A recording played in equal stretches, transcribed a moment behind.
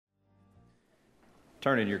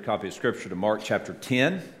Turn in your copy of Scripture to Mark chapter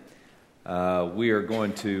 10. We are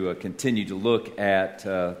going to continue to look at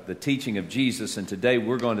the teaching of Jesus, and today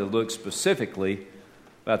we're going to look specifically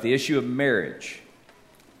about the issue of marriage.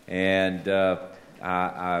 And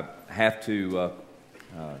I have to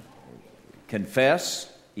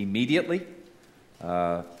confess immediately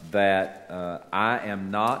that I am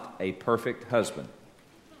not a perfect husband.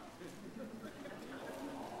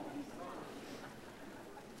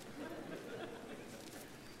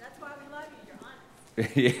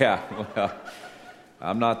 Yeah, well,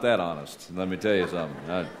 I'm not that honest. Let me tell you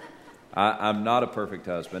something. I'm not a perfect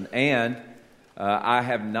husband, and I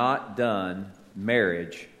have not done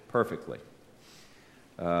marriage perfectly.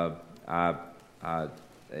 Edie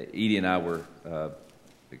and I were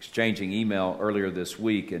exchanging email earlier this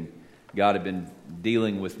week, and God had been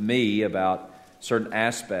dealing with me about certain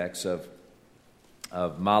aspects of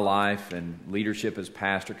my life and leadership as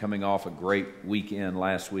pastor, coming off a great weekend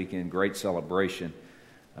last weekend, great celebration.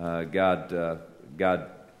 God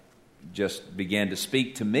just began to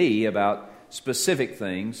speak to me about specific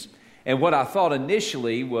things. And what I thought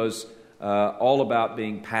initially was all about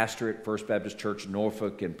being pastor at First Baptist Church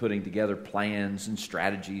Norfolk and putting together plans and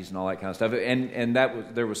strategies and all that kind of stuff. And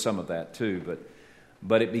there was some of that too,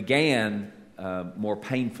 but it began more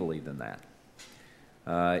painfully than that.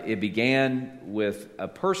 It began with a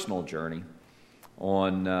personal journey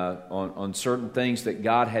on certain things that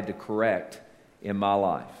God had to correct in my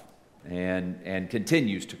life, and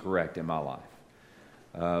continues to correct in my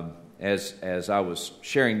life. As I was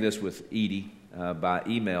sharing this with Edie by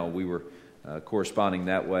email, we were corresponding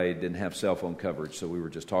that way. Didn't have cell phone coverage, so we were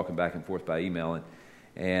just talking back and forth by email.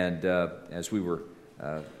 And as we were,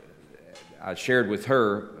 I shared with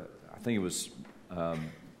her. I think it was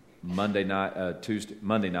Monday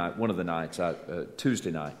night, one of the nights, Tuesday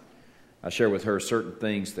night. I shared with her certain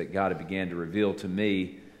things that God had began to reveal to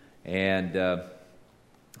me. And I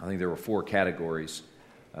think there were 4 categories,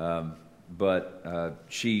 but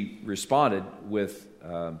she responded with,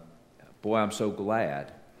 boy, I'm so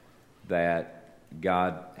glad that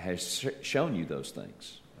God has shown you those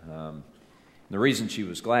things. The reason she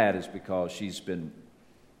was glad is because she's been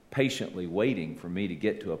patiently waiting for me to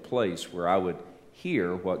get to a place where I would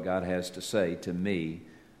hear what God has to say to me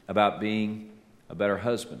about being a better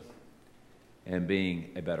husband and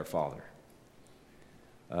being a better father.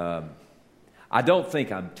 I don't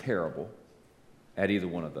think I'm terrible at either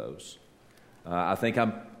one of those. I think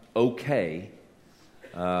I'm okay.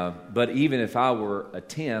 But even if I were a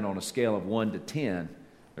 10 on a scale of 1 to 10,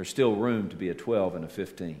 there's still room to be a 12 and a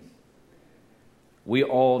 15. We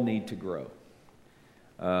all need to grow.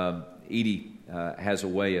 Edie has a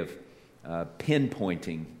way of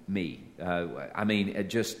pinpointing me.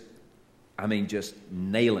 Just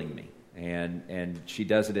nailing me. And she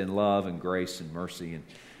does it in love and grace and mercy and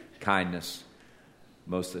kindness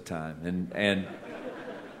most of the time.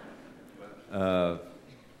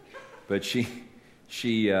 But she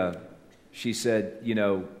said, you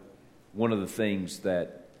know, one of the things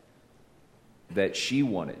that she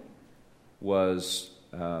wanted was,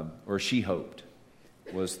 or she hoped,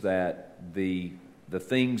 was that the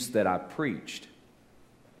things that I preached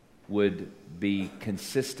would be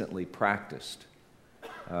consistently practiced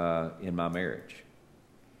in my marriage.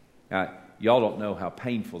 Now, y'all don't know how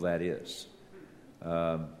painful that is.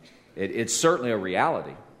 It's certainly a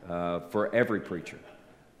reality for every preacher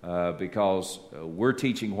because we're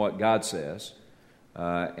teaching what God says,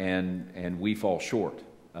 and we fall short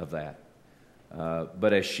of that.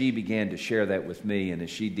 But as she began to share that with me, and as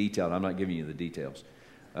she detailed, I'm not giving you the details,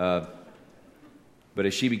 but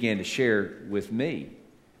as she began to share with me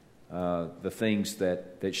the things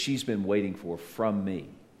that she's been waiting for from me,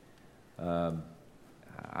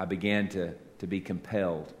 I began to be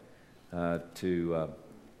compelled to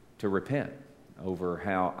repent over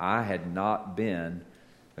how I had not been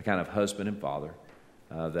the kind of husband and father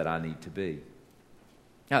that I need to be.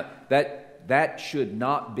 Now, that should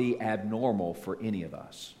not be abnormal for any of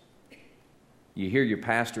us. You hear your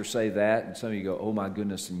pastor say that, and some of you go, oh my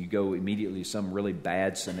goodness, and you go immediately to some really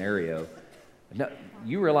bad scenario. No,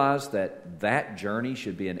 you realize that journey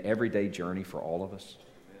should be an everyday journey for all of us?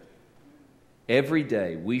 Every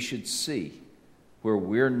day we should see where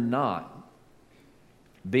we're not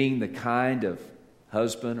being the kind of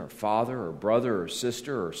husband or father or brother or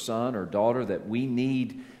sister or son or daughter that we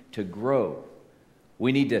need to grow.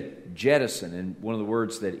 We need to jettison, and one of the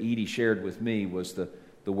words that Edie shared with me was the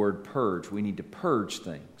word purge. We need to purge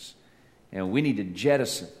things, and we need to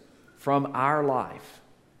jettison from our life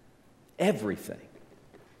everything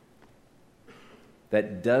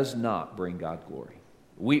that does not bring God glory.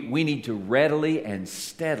 We need to readily and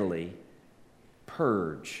steadily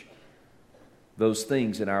purge those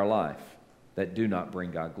things in our life that do not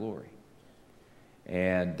bring God glory.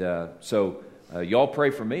 And so y'all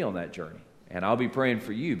pray for me on that journey. And I'll be praying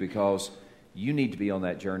for you because you need to be on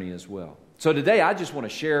that journey as well. So today I just want to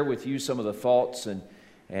share with you some of the thoughts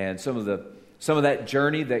and some of that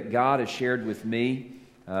journey that God has shared with me,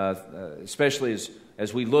 especially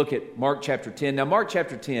as we look at Mark chapter 10. Now, Mark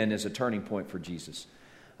chapter 10 is a turning point for Jesus.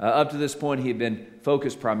 Up to this point, he had been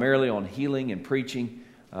focused primarily on healing and preaching.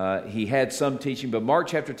 He had some teaching, but Mark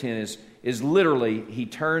chapter 10 is literally, he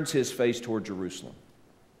turns his face toward Jerusalem.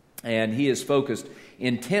 And he is focused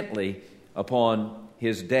intently upon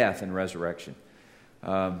his death and resurrection.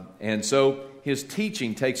 And so his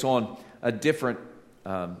teaching takes on a different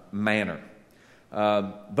manner.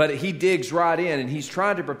 But he digs right in, and he's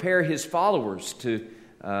trying to prepare his followers to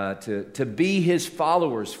be his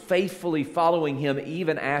followers, faithfully following him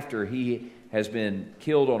even after he has been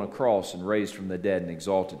killed on a cross and raised from the dead and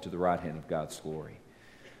exalted to the right hand of God's glory.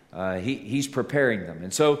 He's preparing them.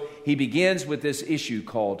 And so he begins with this issue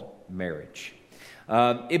called marriage.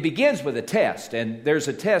 It begins with a test, and there's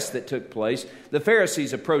a test that took place. The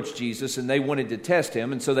Pharisees approached Jesus, and they wanted to test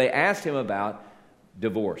him, and so they asked him about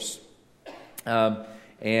divorce.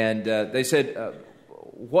 They said,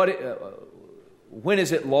 when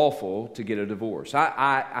is it lawful to get a divorce?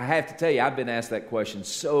 I have to tell you, I've been asked that question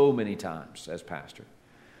so many times as pastor.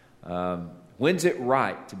 When's it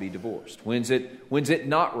right to be divorced? When's it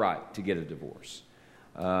not right to get a divorce?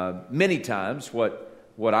 Many times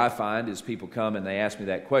what I find is people come and they ask me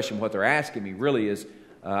that question. What they're asking me really is,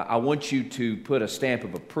 I want you to put a stamp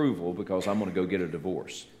of approval because I'm going to go get a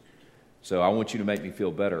divorce. So I want you to make me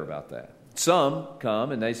feel better about that. Some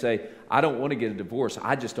come and they say, I don't want to get a divorce.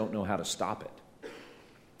 I just don't know how to stop it.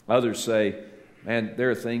 Others say, man, there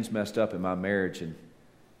are things messed up in my marriage, and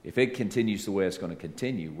if it continues the way it's going to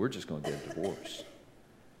continue, we're just going to get a divorce.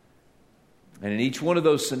 And in each one of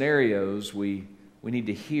those scenarios, we need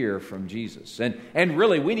to hear from Jesus. And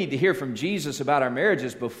really, we need to hear from Jesus about our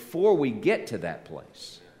marriages before we get to that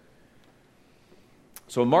place.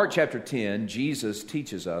 So in Mark chapter 10, Jesus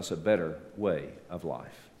teaches us a better way of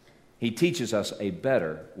life. He teaches us a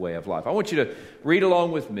better way of life. I want you to read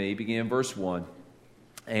along with me, begin in verse 1,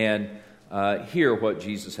 and hear what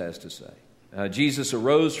Jesus has to say. Jesus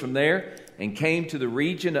arose from there and came to the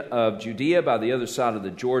region of Judea by the other side of the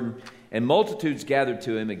Jordan, and multitudes gathered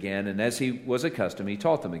to him again, and as he was accustomed, he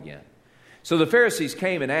taught them again. So the Pharisees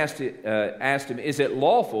came and asked him, is it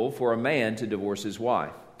lawful for a man to divorce his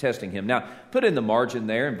wife? Testing him. Now, put in the margin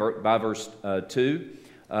there by verse 2.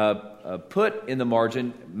 Put in the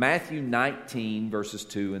margin Matthew 19, verses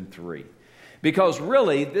 2 and 3. Because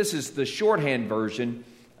really, this is the shorthand version,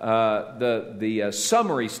 the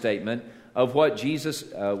summary statement of what Jesus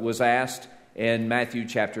was asked in Matthew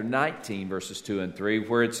chapter 19, verses 2 and 3,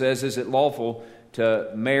 where it says, is it lawful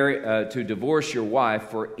to divorce your wife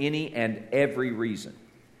for any and every reason?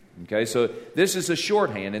 Okay, so this is a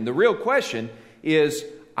shorthand. And the real question is,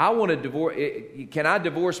 I want to divorce. Can I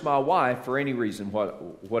divorce my wife for any reason,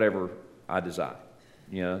 whatever I desire?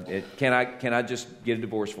 You know, can I just get a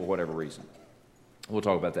divorce for whatever reason? We'll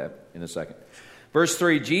talk about that in a second. Verse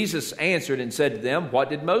 3, Jesus answered and said to them, what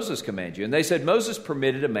did Moses command you? And they said, Moses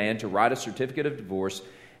permitted a man to write a certificate of divorce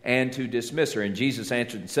and to dismiss her. And Jesus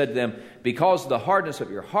answered and said to them, because of the hardness of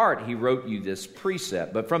your heart, he wrote you this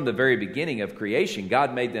precept. But from the very beginning of creation,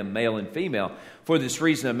 God made them male and female. For this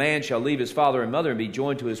reason, a man shall leave his father and mother and be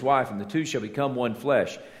joined to his wife, and the two shall become one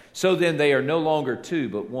flesh. So then they are no longer two,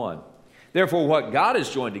 but one. Therefore, what God has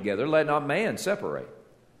joined together, let not man separate.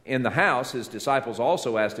 In the house, his disciples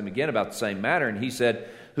also asked him again about the same matter, and he said,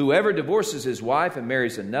 whoever divorces his wife and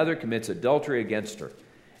marries another commits adultery against her.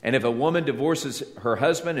 And if a woman divorces her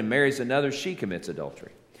husband and marries another, she commits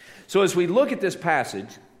adultery. So as we look at this passage,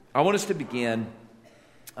 I want us to begin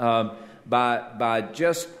by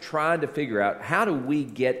just trying to figure out, how do we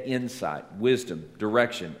get insight, wisdom,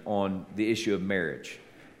 direction on the issue of marriage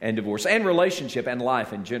and divorce and relationship and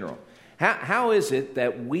life in general? How is it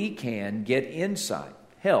that we can get insight,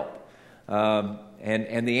 help?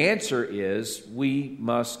 And the answer is, we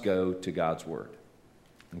must go to God's Word.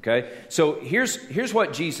 Okay? So here's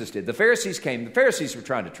what Jesus did. The Pharisees came. The Pharisees were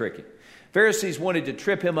trying to trick him. Pharisees wanted to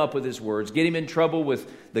trip him up with his words, get him in trouble with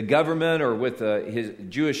the government or with his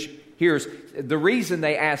Jewish hearers. The reason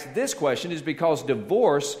they asked this question is because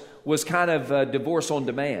divorce was kind of divorce on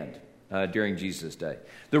demand during Jesus' day.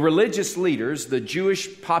 The religious leaders, the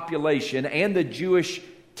Jewish population, and the Jewish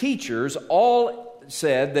teachers all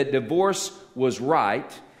said that divorce was right,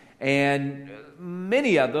 and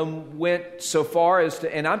many of them went so far as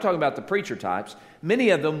to, and I'm talking about the preacher types,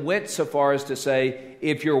 Many of them went so far as to say,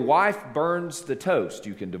 if your wife burns the toast,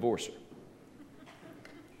 you can divorce her.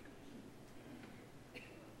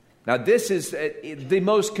 Now, this is the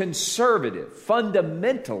most conservative,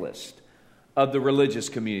 fundamentalist of the religious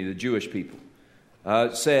community, the Jewish people,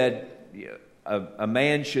 said a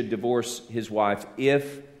man should divorce his wife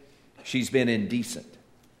if she's been indecent.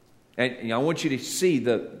 And I want you to see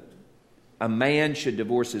that a man should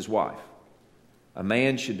divorce his wife. A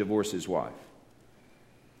man should divorce his wife.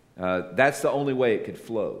 That's the only way it could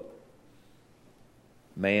flow.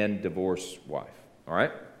 Man, divorce, wife. All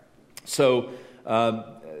right? So,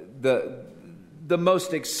 the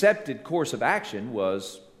most accepted course of action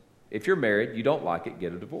was, if you're married, you don't like it,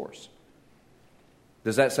 get a divorce.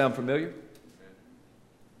 Does that sound familiar?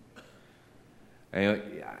 And,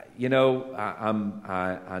 you know,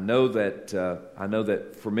 I know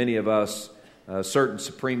that for many of us, certain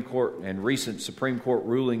Supreme Court and recent Supreme Court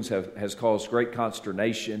rulings has caused great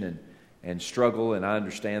consternation and struggle, and I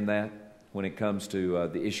understand that when it comes to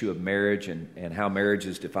the issue of marriage and how marriage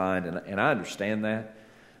is defined, and I understand that.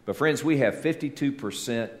 But friends, we have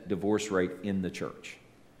 52% divorce rate in the church.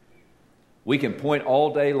 We can point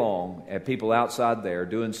all day long at people outside there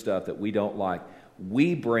doing stuff that we don't like.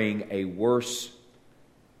 We bring a worse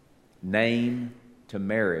name to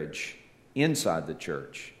marriage inside the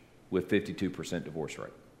church with 52% divorce rate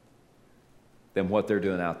than what they're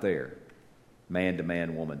doing out there, man to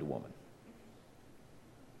man, woman to woman.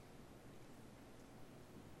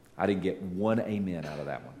 I didn't get one amen out of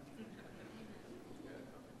that one.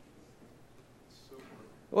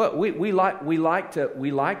 Well, we like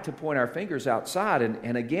to point our fingers outside,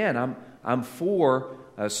 and again, I'm for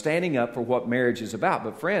standing up for what marriage is about.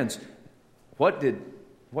 But friends, what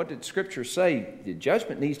did Scripture say? The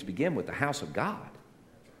judgment needs to begin with the house of God,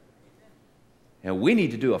 and we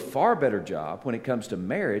need to do a far better job when it comes to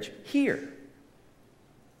marriage here.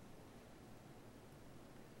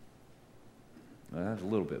 Well, that's a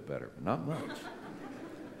little bit better, but not much.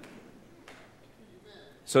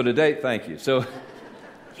 So today, thank you. So.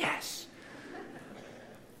 Yes.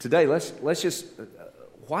 Today, let's just,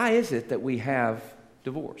 why is it that we have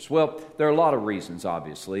divorce? Well, there are a lot of reasons,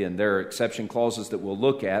 obviously, and there are exception clauses that we'll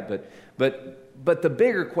look at, but the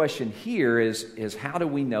bigger question here is how do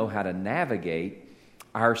we know how to navigate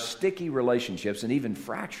our sticky relationships and even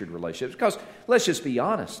fractured relationships? Because let's just be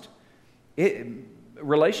honest,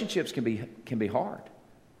 relationships can be hard,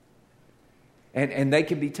 and they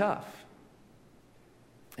can be tough,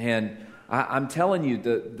 and I'm telling you,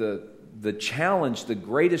 the challenge, the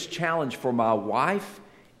greatest challenge for my wife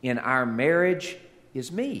in our marriage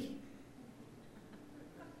is me.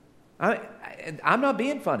 I'm not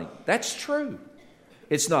being funny. That's true.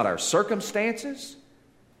 It's not our circumstances.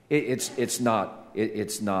 It's not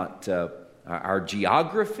our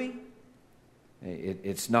geography.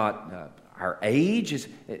 It's not our age. It's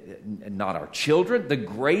not our children. The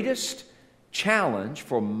greatest challenge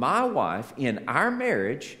for my wife in our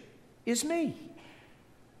marriage is me.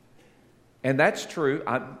 And that's true.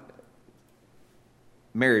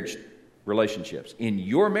 Marriage relationships. In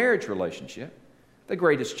your marriage relationship, the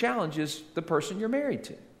greatest challenge is the person you're married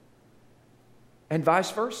to. And vice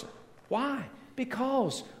versa. Why?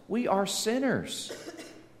 Because we are sinners.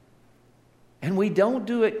 And we don't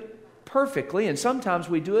do it perfectly, and sometimes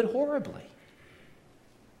we do it horribly.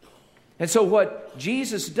 And so what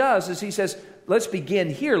Jesus does is he says, let's begin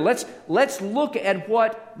here. Let's look at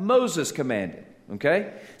what Moses commanded,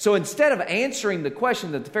 okay? So instead of answering the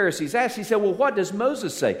question that the Pharisees asked, he said, well, what does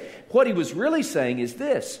Moses say? What he was really saying is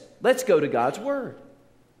this: let's go to God's Word.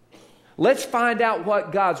 Let's find out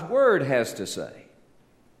what God's Word has to say.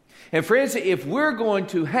 And friends, if we're going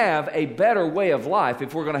to have a better way of life,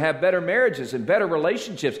 if we're going to have better marriages and better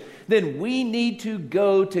relationships, then we need to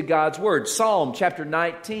go to God's Word. Psalm chapter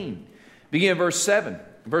 19, begin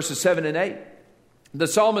verses 7 and 8. The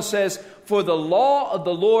psalmist says, "For the law of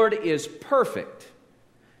the Lord is perfect,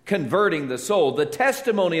 converting the soul. The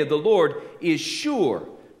testimony of the Lord is sure,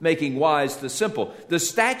 making wise the simple. The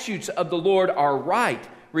statutes of the Lord are right,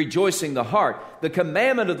 rejoicing the heart. The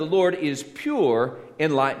commandment of the Lord is pure,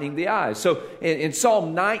 enlightening the eyes." So in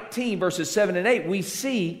Psalm 19, verses 7 and 8, we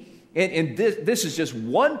see, and this is just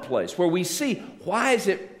one place where we see why is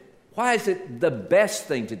it the best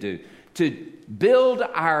thing to do? To build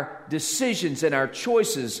our decisions and our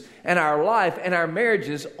choices and our life and our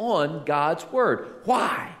marriages on God's Word.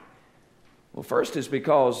 Why? Well, first is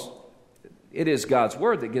because it is God's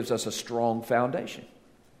Word that gives us a strong foundation.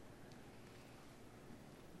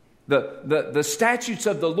 The statutes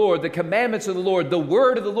of the Lord, the commandments of the Lord, the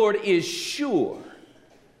Word of the Lord is sure.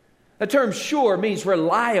 The term sure means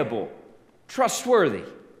reliable, trustworthy.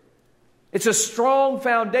 It's a strong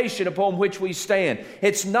foundation upon which we stand.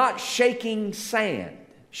 It's not shaking sand,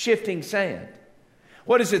 shifting sand.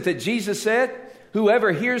 What is it that Jesus said?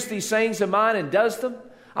 Whoever hears these sayings of mine and does them,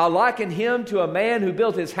 I'll liken him to a man who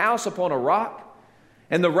built his house upon a rock.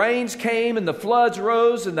 And the rains came and the floods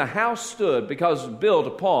rose and the house stood because it was built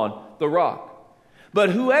upon the rock. But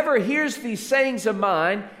whoever hears these sayings of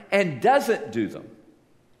mine and doesn't do them,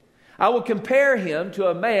 I will compare him to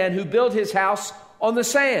a man who built his house on the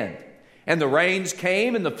sand. And the rains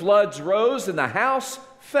came and the floods rose and the house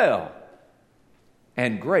fell.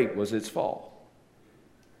 And great was its fall.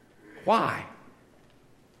 Why?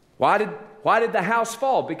 Why did the house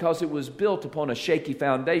fall? Because it was built upon a shaky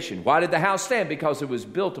foundation. Why did the house stand? Because it was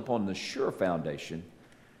built upon the sure foundation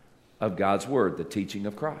of God's Word, the teaching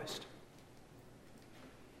of Christ.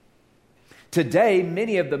 Today,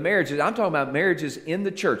 many of the marriages, I'm talking about marriages in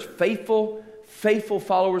the church, faithful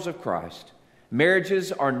followers of Christ,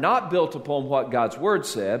 marriages are not built upon what God's Word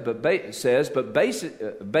said, but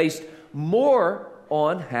based more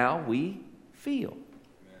on how we feel.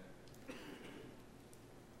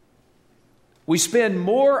 We spend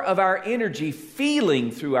more of our energy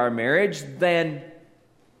feeling through our marriage than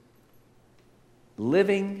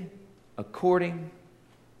living according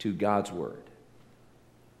to God's Word.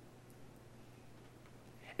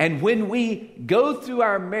 And when we go through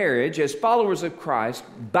our marriage as followers of Christ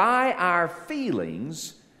by our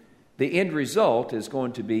feelings, the end result is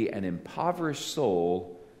going to be an impoverished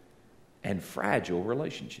soul and fragile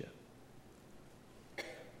relationship.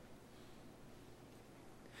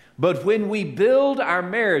 But when we build our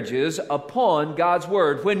marriages upon God's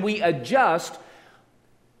Word, when we adjust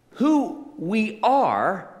who we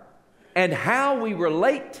are and how we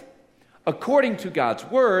relate according to God's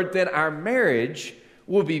Word, then our marriage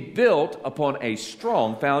will be built upon a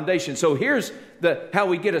strong foundation. So here's how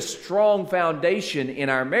we get a strong foundation in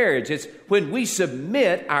our marriage. It's when we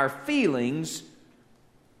submit our feelings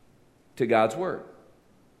to God's Word.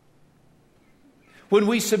 When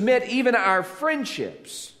we submit even our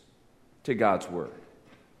friendships to God's Word.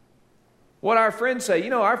 What our friends say,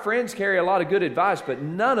 our friends carry a lot of good advice, but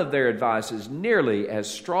none of their advice is nearly as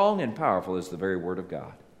strong and powerful as the very Word of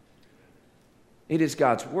God. It is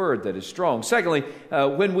God's Word that is strong. Secondly,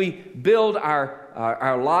 when we build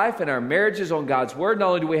our life and our marriages on God's Word, not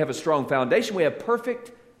only do we have a strong foundation, we have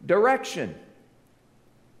perfect direction.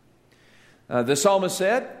 The psalmist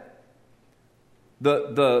said,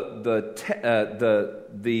 the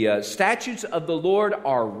statutes of the Lord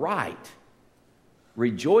are right,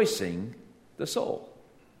 rejoicing the soul.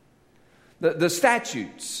 The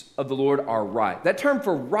statutes of the Lord are right. That term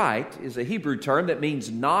for right is a Hebrew term that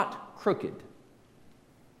means not crooked.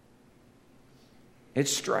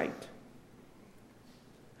 It's straight.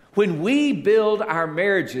 When we build our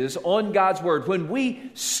marriages on God's Word, when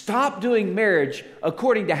we stop doing marriage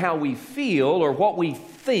according to how we feel or what we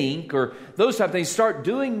think or those type of things, start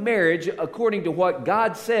doing marriage according to what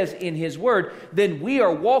God says in His Word, then we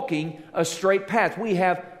are walking a straight path. We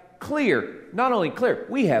have not only clear,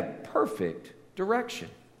 we have perfect direction.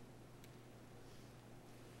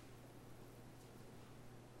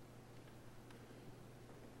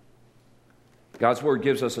 God's Word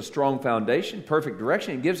gives us a strong foundation, perfect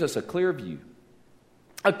direction. It gives us a clear view.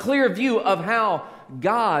 A clear view of how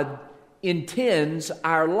God intends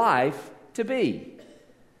our life to be.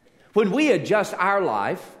 When we adjust our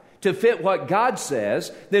life to fit what God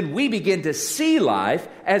says, then we begin to see life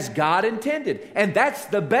as God intended. And that's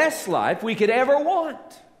the best life we could ever want.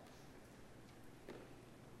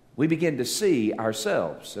 We begin to see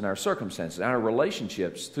ourselves and our circumstances and our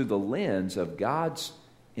relationships through the lens of God's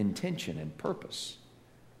intention and purpose.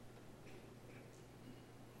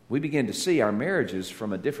 We begin to see our marriages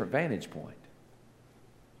from a different vantage point.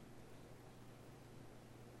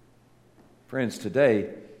 Friends,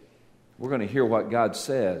 today we're going to hear what God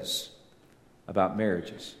says about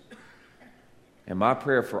marriages. And my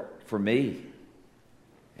prayer for me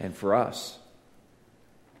and for us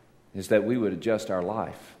is that we would adjust our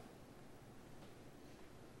life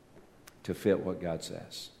to fit what God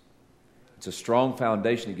says. It's a strong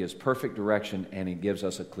foundation. It gives perfect direction, and it gives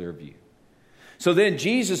us a clear view. So then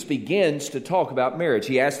Jesus begins to talk about marriage.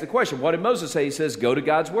 He asks the question, what did Moses say? He says, go to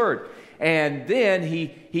God's Word. And then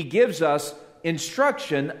he gives us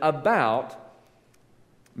instruction about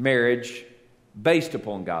marriage based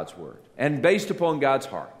upon God's Word and based upon God's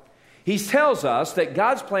heart. He tells us that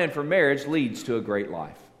God's plan for marriage leads to a great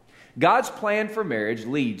life. God's plan for marriage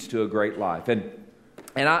leads to a great life. And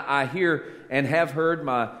I hear and have heard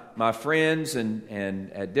my friends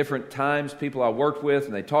and at different times people I worked with,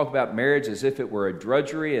 and they talk about marriage as if it were a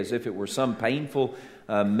drudgery, as if it were some painful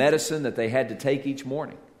medicine that they had to take each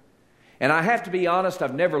morning. And I have to be honest,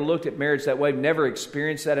 I've never looked at marriage that way, never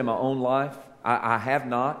experienced that in my own life. I have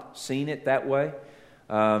not seen it that way.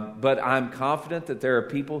 But I'm confident that there are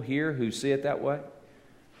people here who see it that way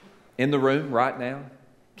in the room right now.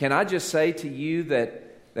 Can I just say to you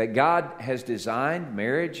that God has designed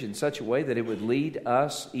marriage in such a way that it would lead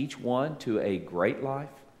us, each one, to a great life?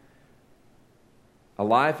 A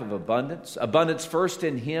life of abundance. Abundance first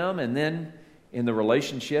in Him and then in the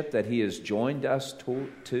relationship that He has joined us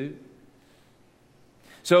to.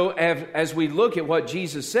 So as we look at what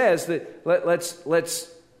Jesus says, that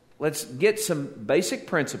let's get some basic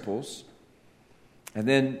principles and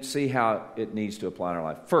then see how it needs to apply in our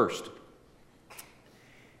life. First,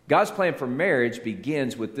 God's plan for marriage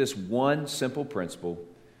begins with this one simple principle.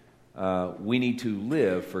 We need to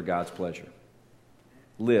live for God's pleasure.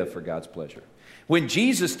 Live for God's pleasure. When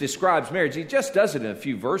Jesus describes marriage, He just does it in a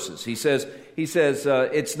few verses. He says,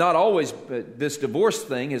 it's not always, this divorce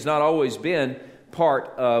thing has not always been part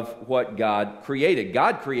of what God created.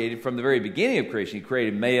 God created from the very beginning of creation. He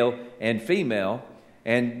created male and female.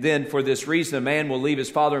 And then for this reason, a man will leave his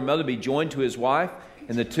father and mother, be joined to his wife,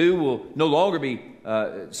 and the two will no longer be,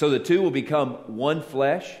 so the two will become one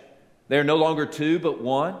flesh. They're no longer two, but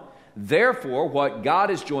one. Therefore, what God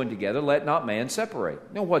has joined together, let not man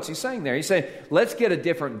separate. Now, what's He saying there? He's saying, let's get a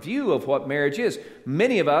different view of what marriage is.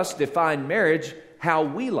 Many of us define marriage how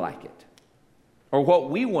we like it, or what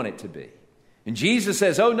we want it to be. And Jesus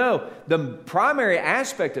says, oh no, the primary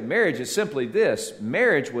aspect of marriage is simply this.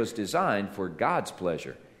 Marriage was designed for God's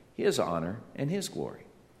pleasure, His honor, and His glory.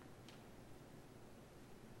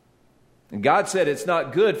 And God said it's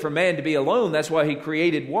not good for man to be alone. That's why He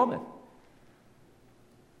created woman.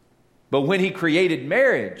 But when He created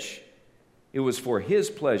marriage, it was for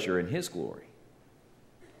His pleasure and His glory.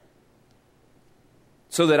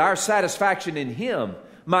 So that our satisfaction in Him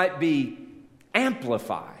might be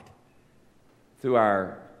amplified through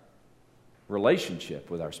our relationship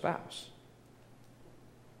with our spouse.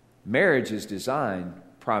 Marriage is designed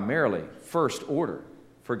primarily, first order,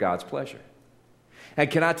 for God's pleasure. And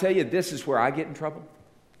can I tell you, this is where I get in trouble?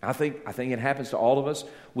 I think it happens to all of us.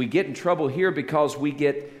 We get in trouble here because we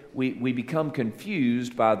become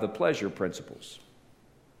confused by the pleasure principles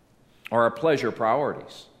or our pleasure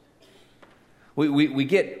priorities. We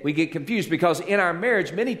get confused because in our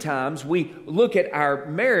marriage, many times we look at our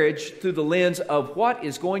marriage through the lens of what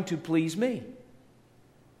is going to please me.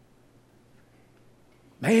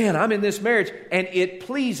 Man, I'm in this marriage and it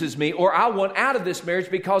pleases me, or I want out of this marriage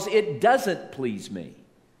because it doesn't please me.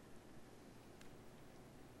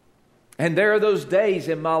 And there are those days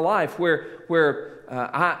in my life where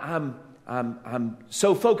I'm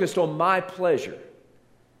so focused on my pleasure.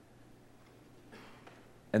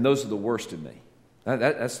 And those are the worst of me.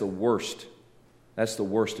 That's the worst. That's the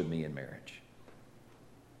worst of me in marriage.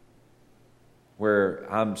 Where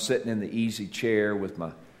I'm sitting in the easy chair with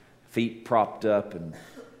my feet propped up and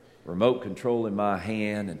remote control in my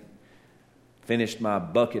hand and finished my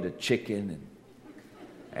bucket of chicken and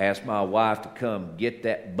asked my wife to come get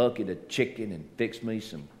that bucket of chicken and fix me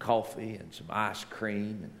some coffee and some ice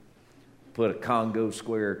cream and put a Congo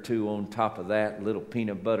square or two on top of that, a little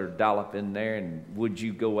peanut butter dollop in there, and would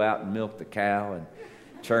you go out and milk the cow and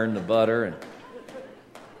churn the butter, and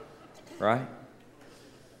right?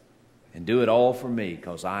 And do it all for me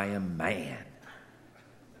because I am man.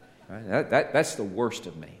 Right? That's the worst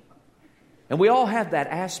of me. And we all have that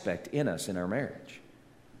aspect in us in our marriage.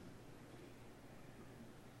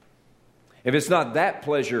 If it's not that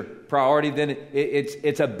pleasure priority, then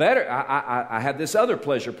it's a better. I have this other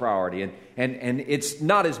pleasure priority, and it's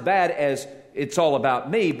not as bad as it's all about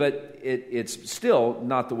me, but it's still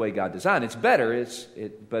not the way God designed. It's better,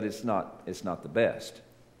 but it's not the best.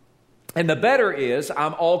 And the better is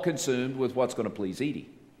I'm all consumed with what's going to please Edie.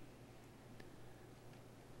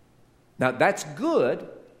 Now that's good,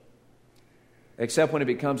 except when it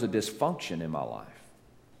becomes a dysfunction in my life,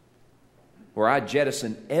 where I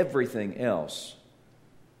jettison everything else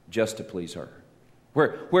just to please her.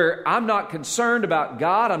 Where I'm not concerned about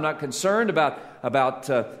God, I'm not concerned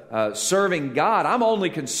about serving God. I'm only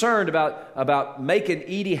concerned about making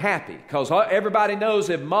Edie happy. Because everybody knows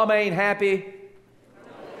if Mama ain't happy,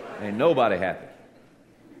 ain't nobody happy.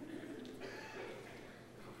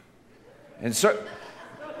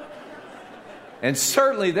 And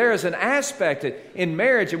certainly there is an aspect in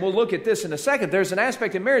marriage, and we'll look at this in a second. There's an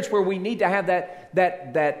aspect in marriage where we need to have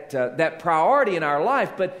that priority in our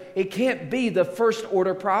life, but it can't be the first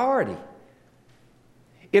order priority.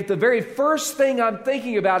 If the very first thing I'm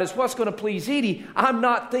thinking about is what's going to please Edie, I'm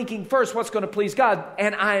not thinking first what's going to please God,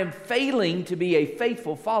 and I am failing to be a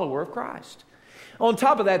faithful follower of Christ. On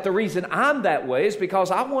top of that, the reason I'm that way is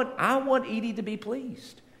because I want Edie to be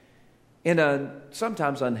pleased in a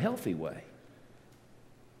sometimes unhealthy way.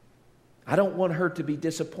 I don't want her to be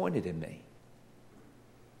disappointed in me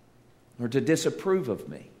or to disapprove of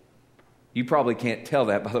me. You probably can't tell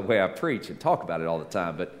that by the way I preach and talk about it all the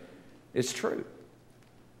time, but it's true.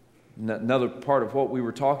 Another part of what we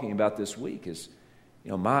were talking about this week is,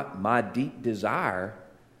 my deep desire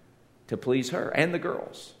to please her and the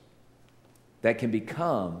girls that can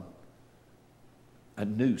become a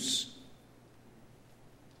noose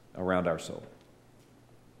around our soul.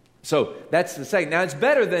 So that's the second. Now it's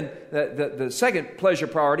better than the second pleasure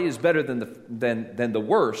priority is better than the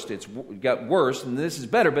worst. It's got worse, and this is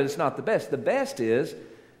better, but it's not the best. The best is,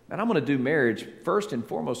 man, I'm going to do marriage first and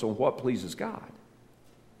foremost on what pleases God.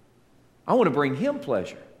 I want to bring Him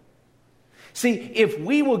pleasure. See, if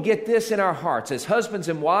we will get this in our hearts as husbands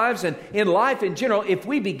and wives and in life in general, if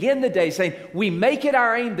we begin the day saying, we make it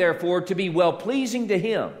our aim, therefore, to be well-pleasing to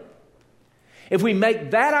Him. If we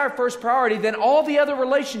make that our first priority, then all the other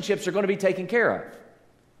relationships are going to be taken care of.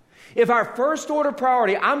 If our first order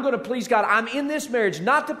priority, I'm going to please God, I'm in this marriage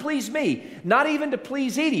not to please me, not even to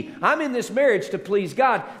please Edie, I'm in this marriage to please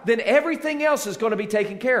God, then everything else is going to be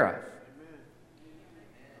taken care of.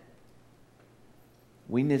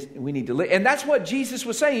 We need to live. And that's what Jesus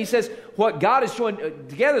was saying. He says, what God has joined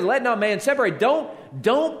together, let not man separate.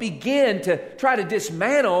 Don't begin to try to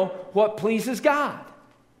dismantle what pleases God.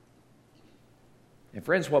 And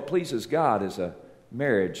friends, what pleases God is a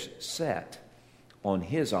marriage set on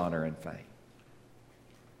His honor and fame.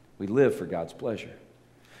 We live for God's pleasure.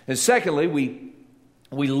 And secondly,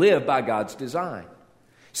 we live by God's design.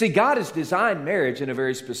 See, God has designed marriage in a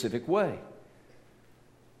very specific way.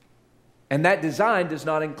 And that design does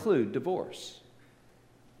not include divorce.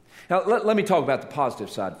 Now, let me talk about the positive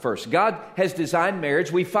side first. God has designed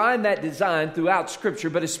marriage. We find that design throughout Scripture,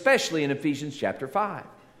 but especially in Ephesians chapter 5.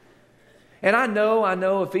 And I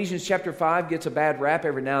know Ephesians chapter 5 gets a bad rap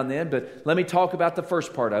every now and then, but let me talk about the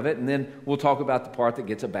first part of it, and then we'll talk about the part that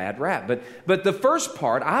gets a bad rap. But the first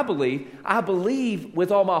part, I believe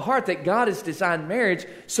with all my heart that God has designed marriage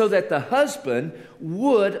so that the husband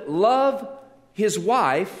would love his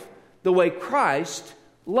wife the way Christ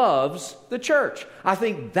loves the church. I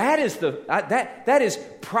think that is that is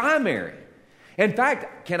primary. In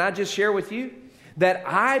fact, can I just share with you that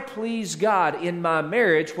I please God in my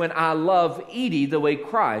marriage when I love Edie the way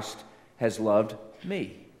Christ has loved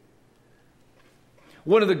me.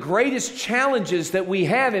 One of the greatest challenges that we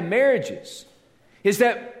have in marriages is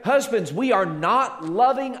that, husbands, we are not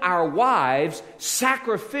loving our wives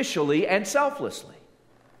sacrificially and selflessly.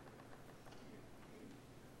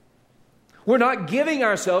 We're not giving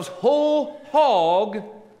ourselves whole hog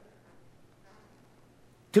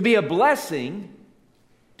to be a blessing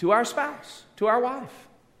to our spouse, to our wife.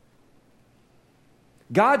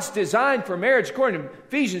 God's design for marriage, according to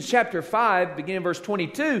Ephesians chapter 5, beginning in verse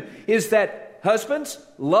 22, is that husbands,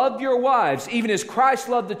 love your wives, even as Christ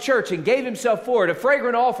loved the church and gave Himself for it, a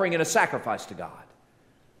fragrant offering and a sacrifice to God.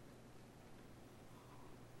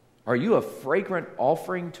 Are you a fragrant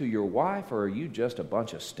offering to your wife, or are you just a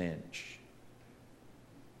bunch of stench?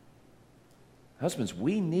 Husbands,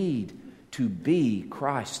 we need to be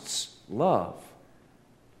Christ's love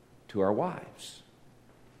to our wives.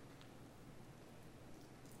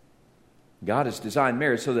 God has designed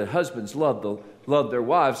marriage so that husbands love their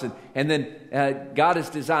wives. And then God has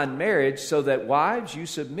designed marriage so that wives, you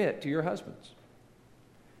submit to your husbands.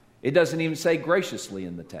 It doesn't even say graciously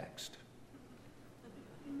in the text.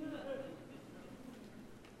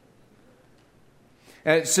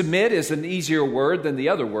 Submit is an easier word than the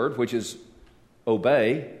other word, which is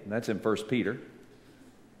obey, and that's in 1 Peter.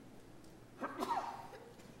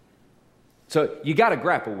 So you got to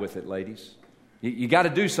grapple with it, ladies. You got to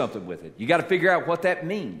do something with it. You got to figure out what that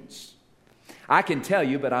means. I can tell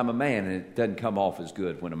you, but I'm a man, and it doesn't come off as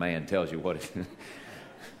good when a man tells you what it is.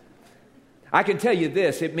 I can tell you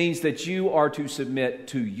this, it means that you are to submit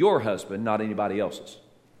to your husband, not anybody else's.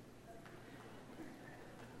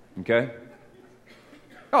 Okay?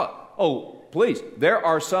 Oh, please. There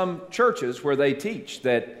are some churches where they teach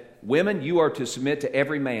that women, you are to submit to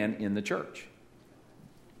every man in the church.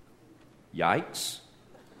 Yikes.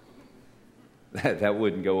 That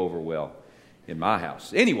wouldn't go over well in my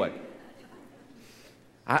house. Anyway,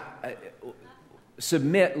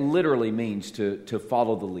 submit literally means to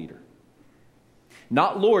follow the leader.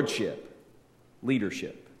 Not lordship,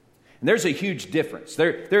 leadership. And there's a huge difference.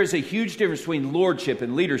 There is a huge difference between lordship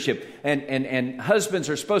and leadership. And husbands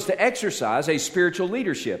are supposed to exercise a spiritual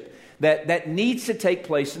leadership that needs to take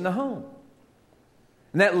place in the home.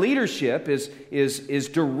 And that leadership is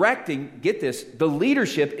directing, get this, the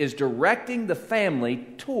leadership is directing the family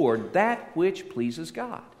toward that which pleases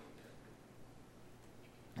God.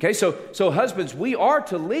 Okay, so husbands, we are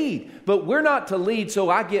to lead, but we're not to lead so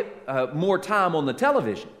I get more time on the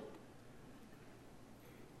television.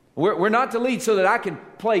 We're not to lead so that I can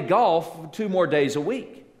play golf 2 more days a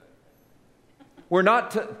week. We're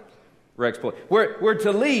not to, Rex, we're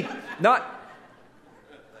to lead, not...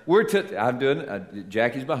 I'm doing it.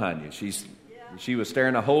 Jackie's behind you. She was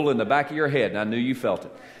staring a hole in the back of your head, and I knew you felt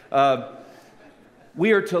it.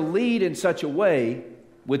 We are to lead in such a way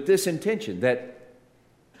with this intention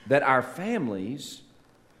that our families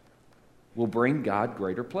will bring God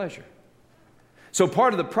greater pleasure. So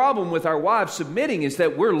part of the problem with our wives submitting is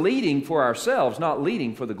that we're leading for ourselves, not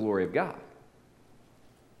leading for the glory of God.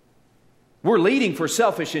 We're leading for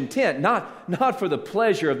selfish intent, not for the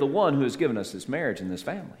pleasure of the one who has given us this marriage and this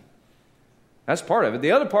family. That's part of it.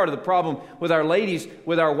 The other part of the problem with our ladies,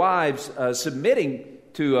 with our wives submitting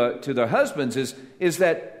to their husbands is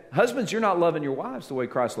that, husbands, you're not loving your wives the way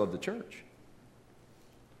Christ loved the church.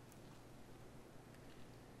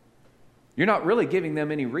 You're not really giving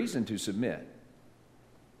them any reason to submit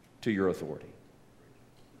to your authority.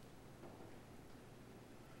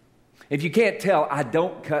 If you can't tell, I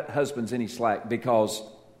don't cut husbands any slack because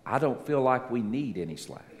I don't feel like we need any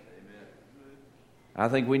slack. I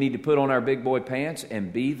think we need to put on our big boy pants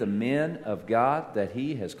and be the men of God that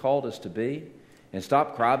He has called us to be, and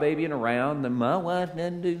stop crybabying around. My wife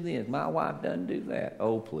doesn't do this. My wife doesn't do that.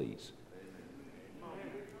 Oh, please.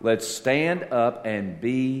 Let's stand up and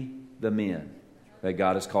be the men that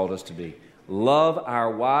God has called us to be. Love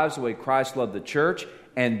our wives the way Christ loved the church,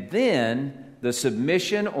 and then the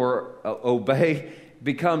submission or obey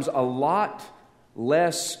becomes a lot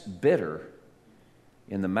less bitter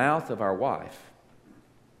in the mouth of our wife.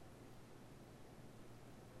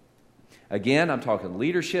 Again, I'm talking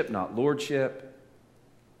leadership, not lordship.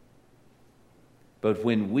 But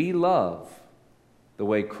when we love the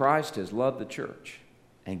way Christ has loved the church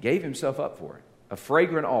and gave Himself up for it, a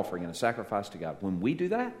fragrant offering and a sacrifice to God, when we do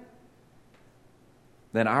that,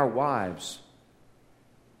 then our wives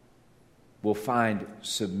will find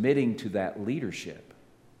submitting to that leadership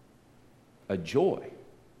a joy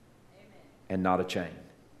and not a chain.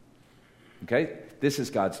 Okay? This is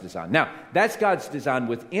God's design. Now, that's God's design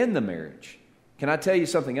within the marriage. Can I tell you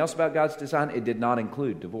something else about God's design? It did not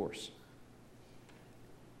include divorce.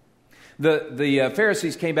 The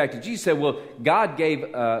Pharisees came back to Jesus and said, well,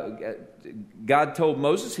 God told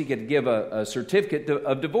Moses He could give a certificate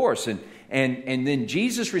of divorce. And then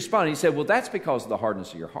Jesus responded. He said, well, that's because of the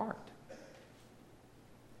hardness of your heart.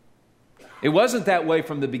 It wasn't that way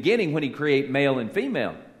from the beginning when He created male and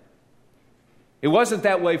female. It wasn't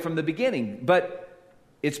that way from the beginning, but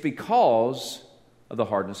it's because of the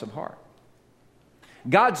hardness of heart.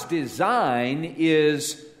 God's design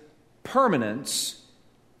is permanence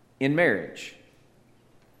in marriage.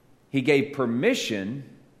 He gave permission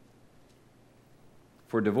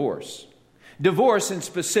for divorce. Divorce in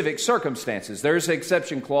specific circumstances. There's an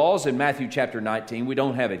exception clause in Matthew chapter 19. We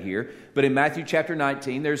don't have it here, but in Matthew chapter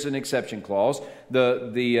 19, there's an exception clause.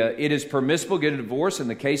 It is permissible to get a divorce in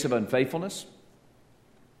the case of unfaithfulness.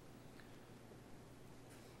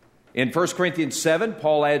 In 1 Corinthians 7,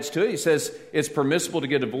 Paul adds to it. He says it's permissible to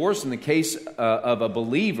get a divorce in the case of a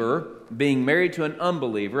believer being married to an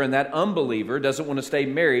unbeliever, and that unbeliever doesn't want to stay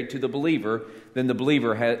married to the believer, then the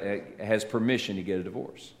believer has permission to get a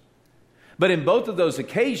divorce. But in both of those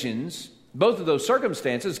occasions, both of those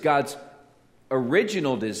circumstances, God's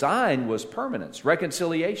original design was permanence,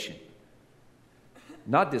 reconciliation,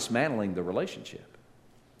 not dismantling the relationship.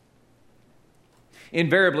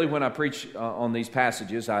 Invariably, when I preach on these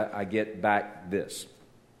passages, I get back this.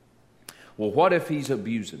 Well, what if he's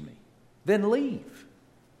abusing me? Then leave.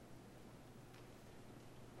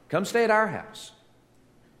 Come stay at our house.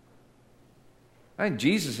 I think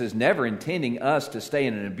Jesus is never intending us to stay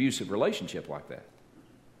in an abusive relationship like that.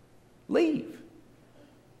 Leave.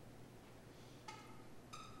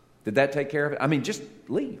 Did that take care of it? I mean, just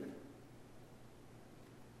leave.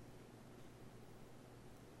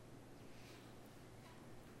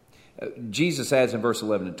 Jesus adds in verse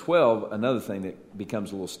 11 and 12 another thing that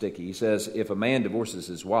becomes a little sticky. He says, if a man divorces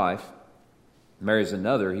his wife, marries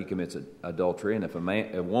another, he commits adultery. And if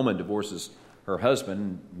a woman divorces her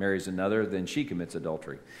husband, marries another, then she commits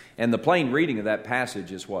adultery. And the plain reading of that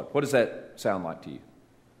passage is what? What does that sound like to you?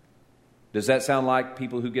 Does that sound like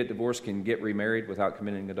people who get divorced can get remarried without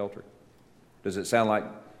committing adultery? Does it sound like,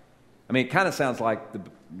 I mean, it kind of sounds like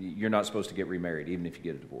you're not supposed to get remarried even if you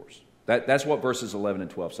get a divorce. That's what verses 11 and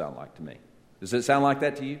 12 sound like to me. Does it sound like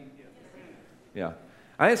that to you? Yeah.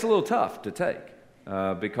 I think it's a little tough to take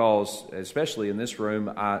because, especially in this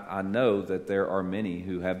room, I know that there are many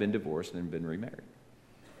who have been divorced and been remarried.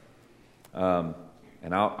 And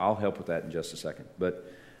I'll help with that in just a second.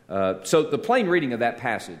 But so the plain reading of that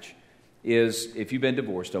passage is, if you've been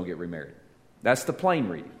divorced, don't get remarried. That's the plain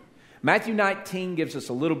reading. Matthew 19 gives us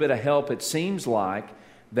a little bit of help. It seems like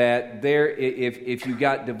that if you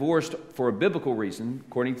got divorced for a biblical reason,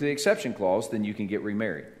 according to the exception clause, then you can get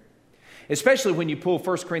remarried. Especially when you pull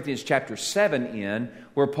 1 Corinthians chapter 7 in,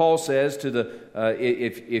 where Paul says to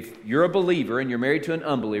if you're a believer and you're married to an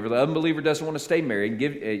unbeliever, the unbeliever doesn't want to stay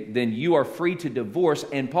married, then you are free to divorce,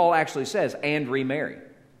 and Paul actually says, and remarry.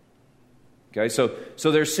 Okay,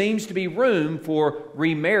 so there seems to be room for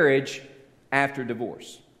remarriage after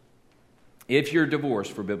divorce, if you're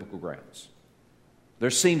divorced for biblical grounds.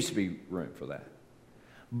 There seems to be room for that.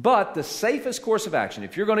 But the safest course of action,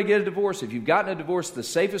 if you're going to get a divorce, if you've gotten a divorce, the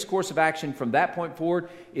safest course of action from that point forward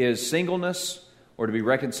is singleness or to be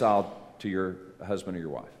reconciled to your husband or your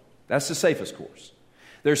wife. That's the safest course.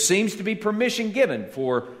 There seems to be permission given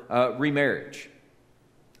for remarriage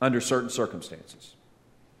under certain circumstances.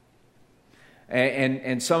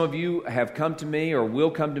 And some of you have come to me or will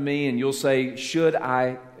come to me and you'll say, should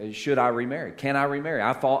I remarry? Can I remarry?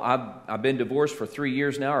 I've been divorced for 3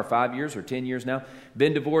 years now, or 5 years, or 10 years now.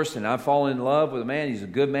 Been divorced, and I've fallen in love with a man. He's a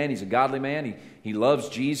good man. He's a godly man. He loves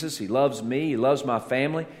Jesus. He loves me. He loves my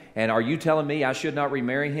family. And are you telling me I should not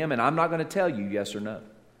remarry him? And I'm not going to tell you yes or no.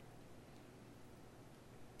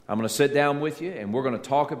 I'm going to sit down with you, and we're going to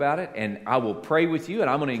talk about it, and I will pray with you, and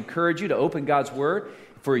I'm going to encourage you to open God's Word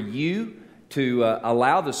for you to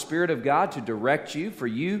allow the Spirit of God to direct you, for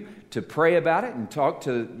you to pray about it and talk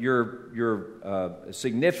to your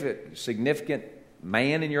significant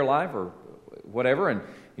man in your life or whatever, and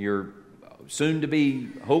your soon-to-be,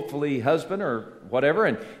 hopefully, husband or whatever,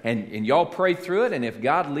 and y'all pray through it, and if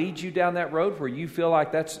God leads you down that road where you feel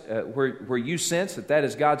like that's where you sense that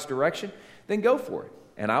is God's direction, then go for it,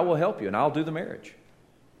 and I will help you, and I'll do the marriage.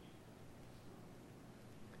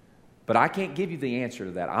 But I can't give you the answer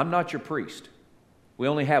to that. I'm not your priest. We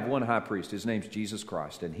only have one high priest. His name's Jesus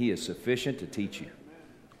Christ, and he is sufficient to teach you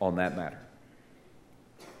on that matter.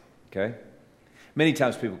 Okay? Many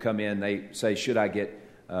times people come in, they say, should I get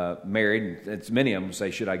married? And many of them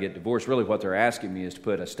say, should I get divorced? Really what they're asking me is to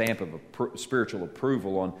put a stamp of spiritual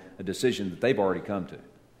approval on a decision that they've already come to.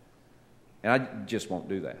 And I just won't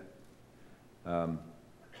do that.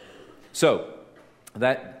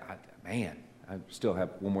 I still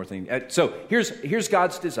have one more thing. So here's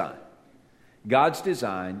God's design. God's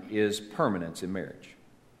design is permanence in marriage.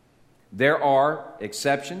 There are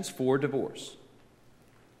exceptions for divorce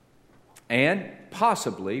and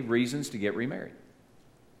possibly reasons to get remarried.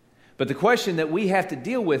 But the question that we have to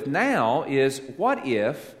deal with now is, what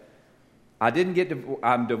if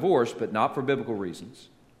I'm divorced, but not for biblical reasons,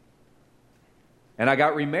 and I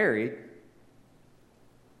got remarried?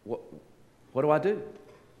 What do I do?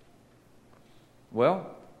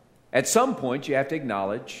 Well, at some point you have to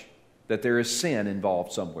acknowledge that there is sin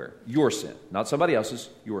involved somewhere. Your sin, not somebody else's,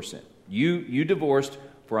 your sin. You divorced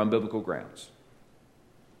for unbiblical grounds.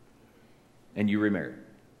 And you remarried.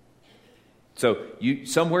 So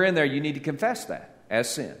somewhere in there you need to confess that as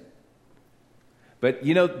sin. But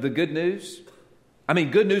you know the good news?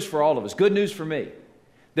 Good news for all of us. Good news for me.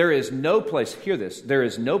 There is no place, hear this, there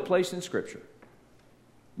is no place in Scripture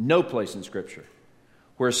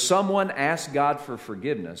where someone asked God for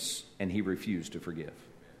forgiveness and he refused to forgive.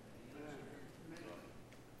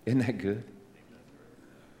 Isn't that good?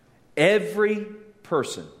 Every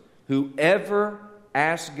person who ever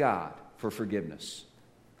asked God for forgiveness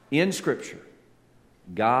in Scripture,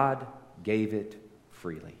 God gave it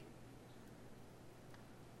freely.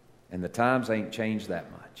 And the times ain't changed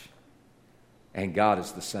that much. And God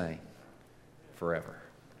is the same forever.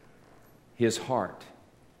 His heart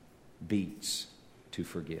beats to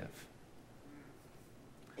forgive.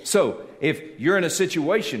 So, if you're in a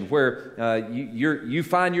situation where you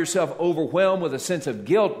find yourself overwhelmed with a sense of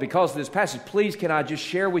guilt because of this passage, please can I just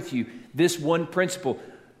share with you this one principle.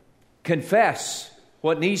 Confess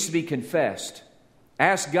what needs to be confessed.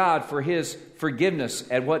 Ask God for His forgiveness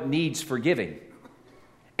at what needs forgiving.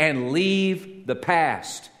 And leave the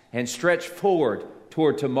past and stretch forward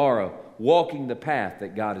toward tomorrow, walking the path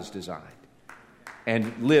that God has designed.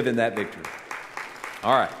 And live in that victory.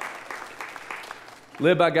 All right.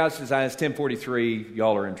 Live by God's design. It's 10:43.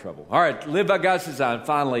 Y'all are in trouble. All right. Live by God's design.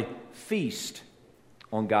 Finally, feast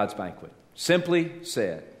on God's banquet. Simply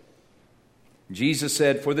said, Jesus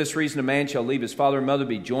said, "For this reason a man shall leave his father and mother,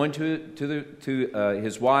 be joined to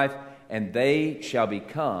his wife, and they shall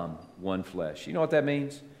become one flesh." You know what that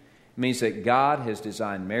means? It means that God has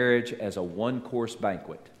designed marriage as a one-course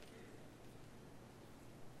banquet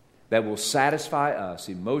that will satisfy us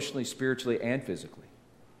emotionally, spiritually, and physically.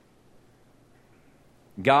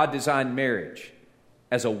 God designed marriage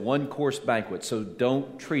as a one-course banquet, so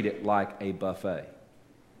don't treat it like a buffet.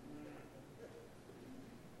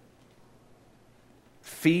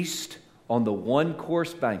 Feast on the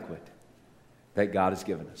one-course banquet that God has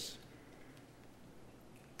given us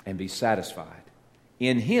and be satisfied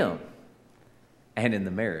in Him and in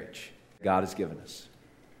the marriage God has given us.